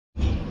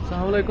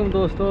अस्सलामुअलैकुम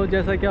दोस्तों,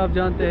 जैसा कि आप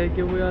जानते हैं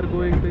कि we are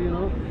going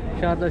to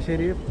Sharda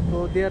शरीफ. तो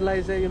there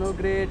lies a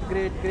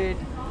great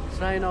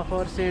shrine of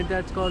our Saint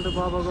that's called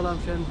Baba Ghulam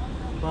चंद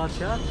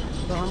बादशाह.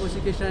 तो हम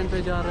उसी के श्राइन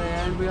पे जा रहे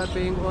हैं and we are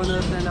paying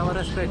honours and our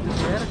respect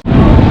there.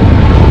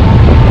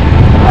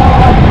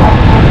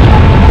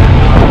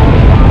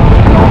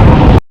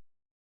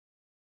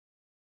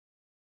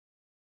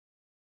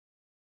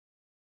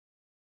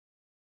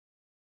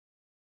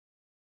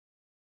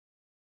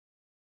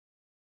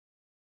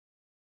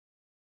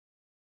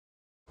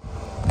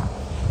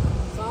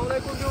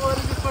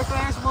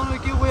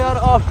 We are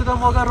off to the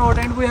Mughal road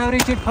and we have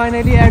reached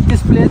finally at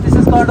this place. This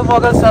is called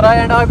Mughal Sarai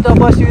and after the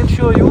bus will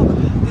show you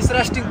this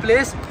resting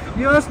place.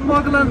 Yes,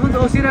 Mughalan hund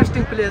osi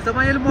resting place. The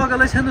while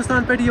Mughal is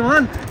Hindustan pe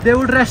divan, they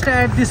would rest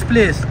at this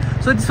place.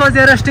 So this was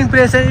their resting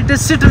place and it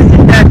is still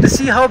intact.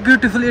 See how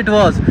beautiful it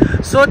was.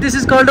 So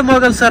this is called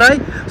Mughal Sarai.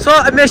 So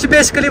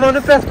basically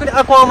one of the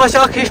aqwam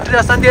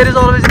history and there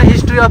is always a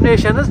history of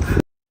nations.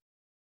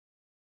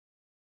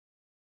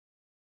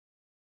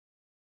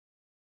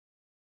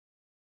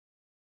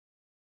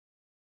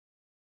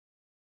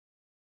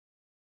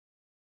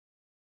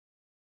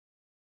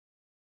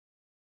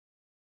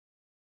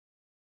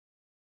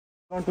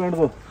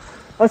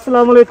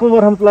 अस्सलाम वालेकुम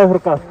वरहमतुल्लाहि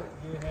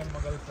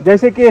वबरकातुहू.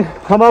 जैसे कि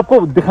हम आपको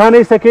दिखा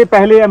नहीं सके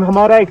पहले,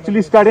 हमारा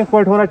एक्चुअली स्टार्टिंग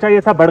पॉइंट होना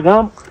चाहिए था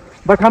बड़गाम,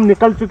 बट हम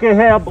निकल चुके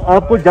हैं. अब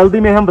आपको जल्दी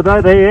में हम बता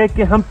रहे हैं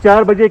कि हम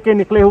 4 बजे के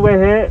निकले हुए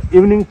हैं,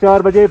 इवनिंग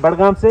 4 बजे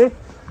बड़गाम से,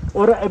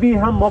 और अभी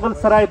हम मुगल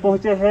सराय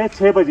पहुंचे हैं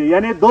 6 बजे.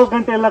 यानी 2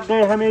 घंटे लग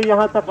गए हमें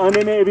यहाँ तक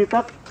आने में. अभी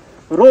तक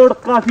रोड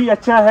काफ़ी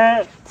अच्छा है,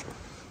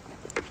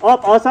 आप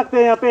आ सकते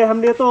हैं यहाँ पे.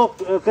 हमने तो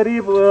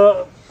करीब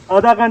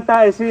आधा घंटा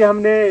ऐसे ही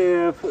हमने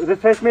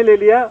रिफ्रेश में ले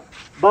लिया,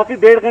 बाकी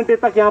 1.5 घंटे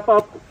तक यहाँ पर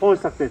आप पहुँच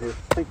सकते थे.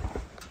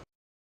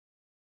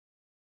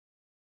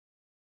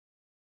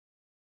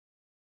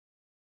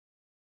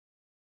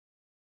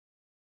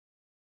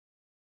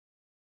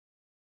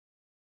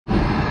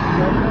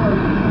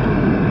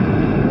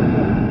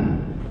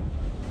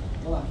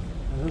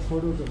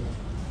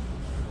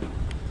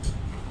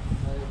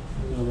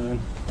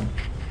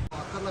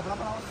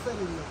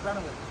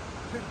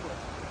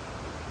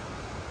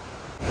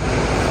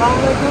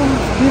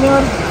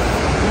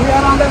 We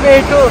are on the way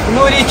to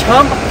Nuri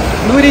Cham.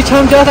 Nuri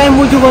Cham jata hai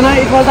muju bana.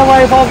 It was the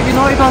wife of it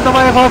was the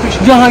wife of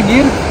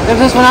Jahangir.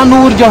 That is one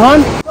Noor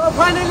Jahan. So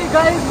finally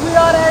guys, we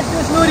are at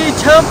this Nuri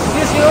Cham.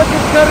 This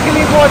this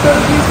gurgling water,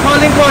 this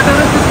falling water,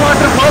 this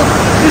waterfall.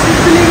 This is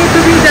believed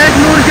to be that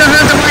Noor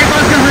Jahan, the wife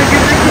of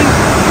Jahangir. I think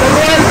the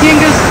royal king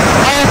is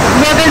of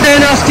Mughal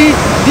dynasty.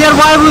 Their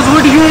wives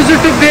would use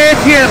it to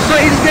bathe here. So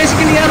it is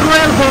basically a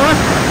royal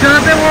bath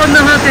जहाँ पे वो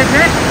नहाते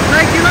थे.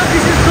 Like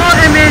this is so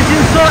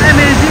amazing, so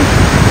amazing.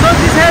 So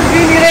this has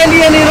been really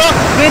an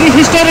very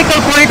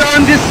historical point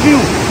on this view.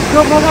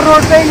 जो Mughal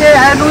road पे ये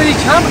है नूरी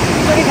छम.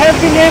 So it has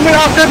been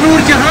named after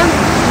नूर जहां.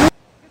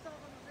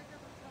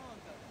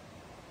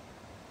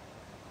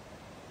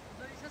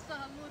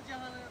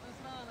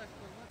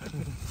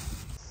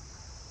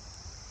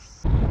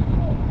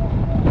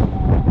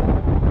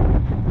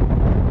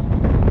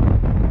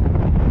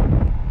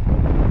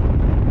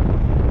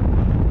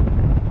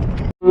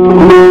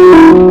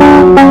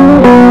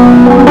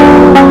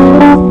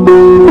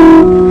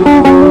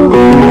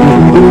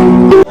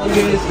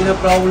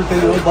 Proud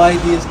to buy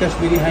these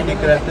Kashmiri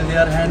handicrafts. They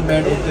are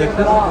handmade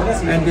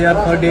objects and they are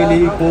for daily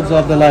codes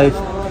of the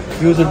life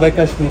used by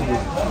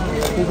Kashmiris.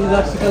 So these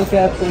are skull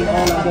caps and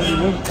all other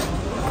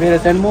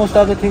various, and most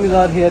of the things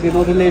are here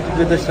related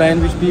with the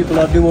shrine, which people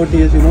are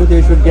devotees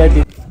they should get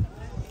it.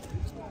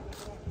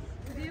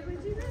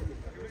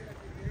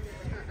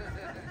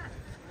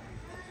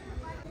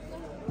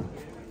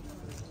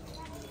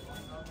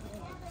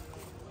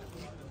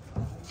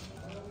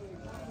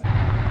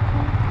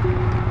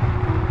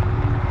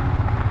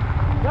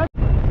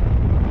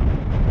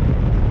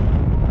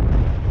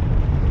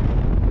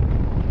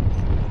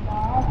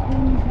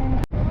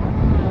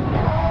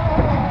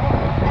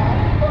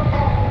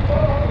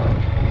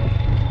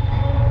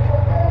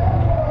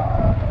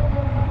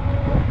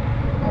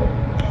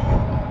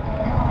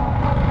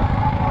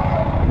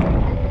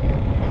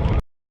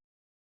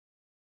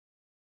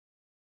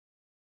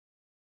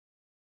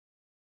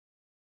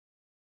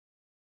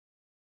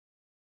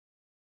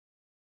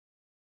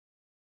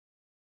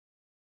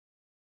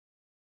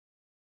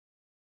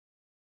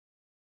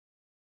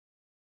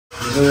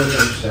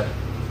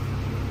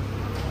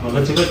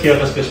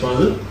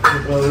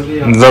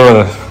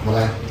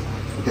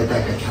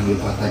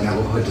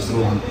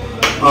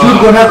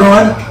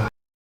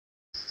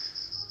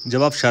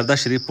 जब आप शारदा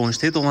शरीफ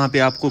पहुंचते तो वहाँ पे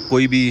आपको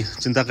कोई भी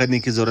चिंता करने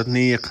की ज़रूरत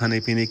नहीं है खाने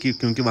पीने की,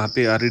 क्योंकि वहाँ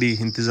पे ऑलरेडी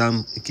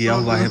इंतज़ाम किया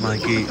हुआ है. वहाँ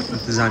की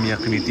इंतज़ामिया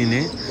कमेटी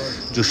ने,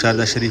 जो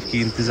शारदा शरीफ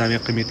की इंतज़ामिया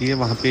कमेटी है,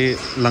 वहाँ पे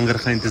लंगर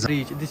का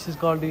इंतज़ाम. This is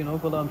called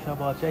Ghulam Shah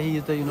Badshah. He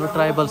is the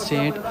tribal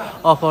saint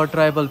of our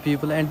tribal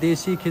people and they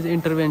seek his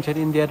intervention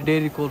in their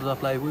daily course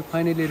of life. We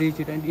finally reach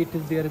it and it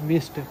is their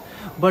mist,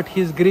 but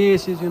his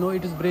grace is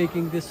it is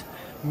breaking this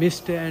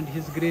mist and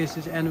his grace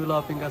is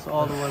enveloping us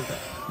all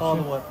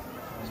over.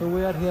 So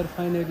we are here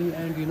finally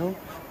and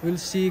we'll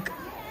seek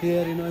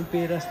here, and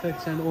pay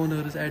respects and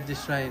honors at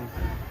this shrine.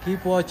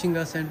 Keep watching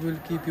us, and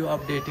we'll keep you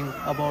updating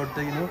about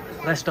the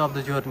rest of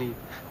the journey.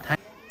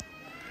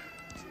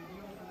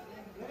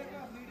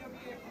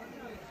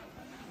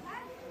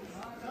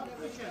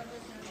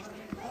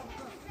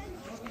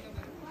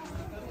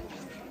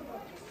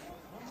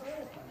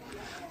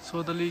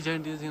 So the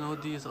legend is,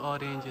 these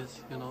oranges,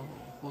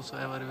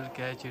 whosoever will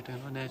catch it,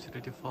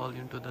 naturally fall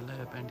into the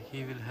lap, and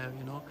he will have,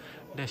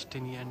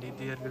 destiny, and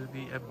there will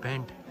be a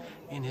bend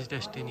in his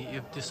destiny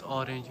if this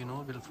orange,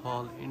 will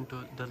fall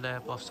into the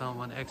lap of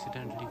someone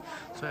accidentally.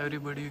 So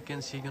everybody, you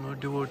can see,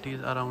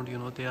 devotees around,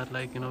 they are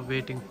like,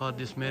 waiting for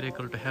this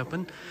miracle to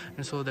happen.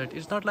 And so that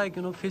it's not like,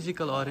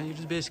 physical orange, it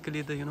is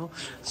basically the,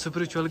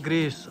 spiritual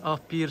grace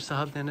of Pir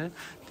Sahab,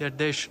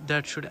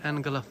 that should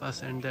engulf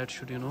us, and that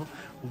should,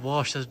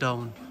 wash us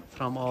down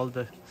from all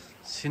the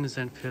sins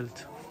and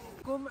filth.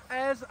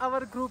 As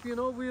our group,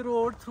 we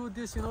rode through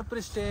this,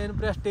 pristine,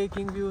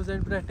 breathtaking views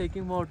and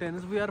breathtaking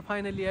mountains. We are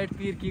finally at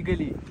Pir Ki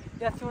Gali.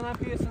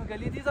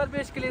 These are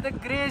basically the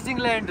grazing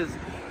lands.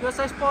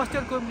 Such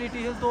pastoral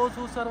community is those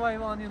who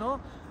survive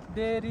on,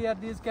 they rear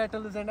these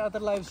cattle and other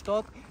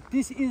livestock.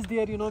 This is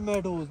their,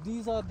 meadows.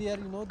 These are their,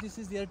 this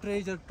is their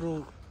treasure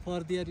trove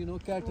for their,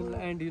 cattle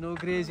and,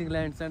 grazing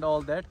lands and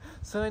all that.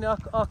 So in a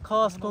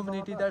khas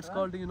community that's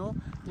called,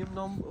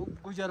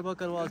 Gujar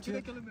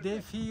Bakarwal, they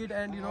feed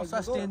and,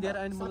 sustain their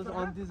animals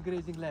on this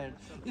grazing land.